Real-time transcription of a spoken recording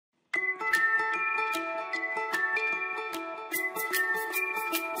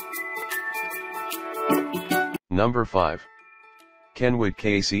Number 5. Kenwood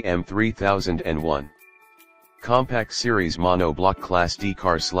KCM 3001. Compact Series Mono Block Class D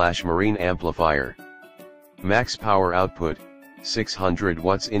Car/Marine Amplifier. Max power output, 600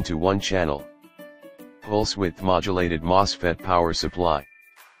 watts into one channel. Pulse width modulated MOSFET power supply.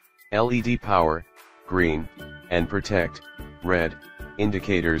 LED power, green, and protect, red,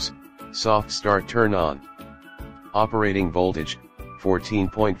 indicators, soft start turn on. Operating voltage,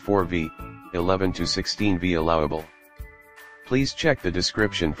 14.4 V, 11 to 16 V allowable. Please check the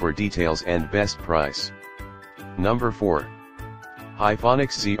description for details and best price. Number 4.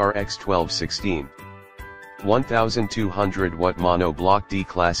 Hyphonics ZRX 1216. 1200 watt mono block D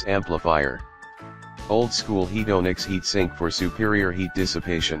class amplifier. Old school Heatonics heatsink for superior heat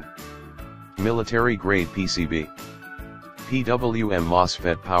dissipation. Military grade PCB. PWM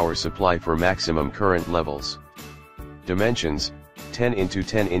MOSFET power supply for maximum current levels. Dimensions, 10 into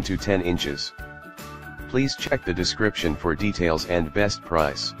 10 into 10 inches. Please check the description for details and best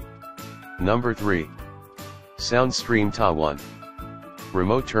price. Number 3. SoundStream TA1.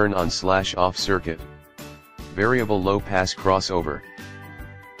 Remote turn on/off circuit. Variable low pass crossover.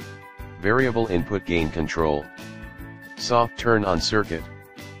 Variable input gain control. Soft turn on circuit.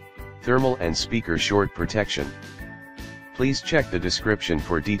 Thermal and speaker short protection. Please check the description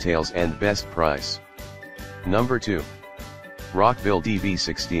for details and best price. Number 2. Rockville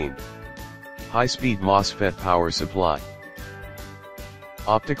DB16. High-speed MOSFET power supply.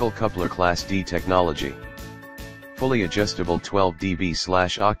 Optical coupler Class D technology. Fully adjustable 12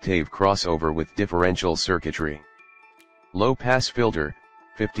 dB/octave crossover with differential circuitry. Low pass filter,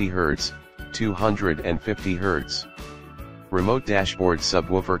 50 Hz, 250 Hz. Remote dashboard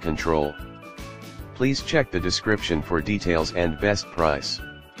subwoofer control. Please check the description for details and best price.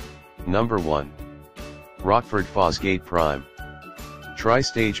 Number 1. Rockford Fosgate Prime.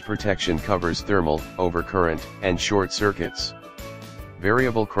 Tri-stage protection covers thermal, overcurrent, and short circuits.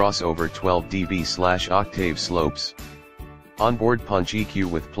 Variable crossover 12 dB/octave slopes. Onboard punch EQ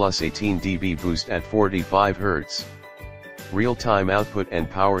with plus 18 dB boost at 45 Hz. Real-time output and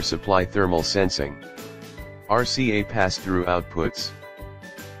power supply thermal sensing. RCA pass-through outputs.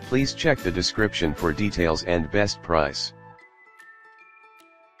 Please check the description for details and best price.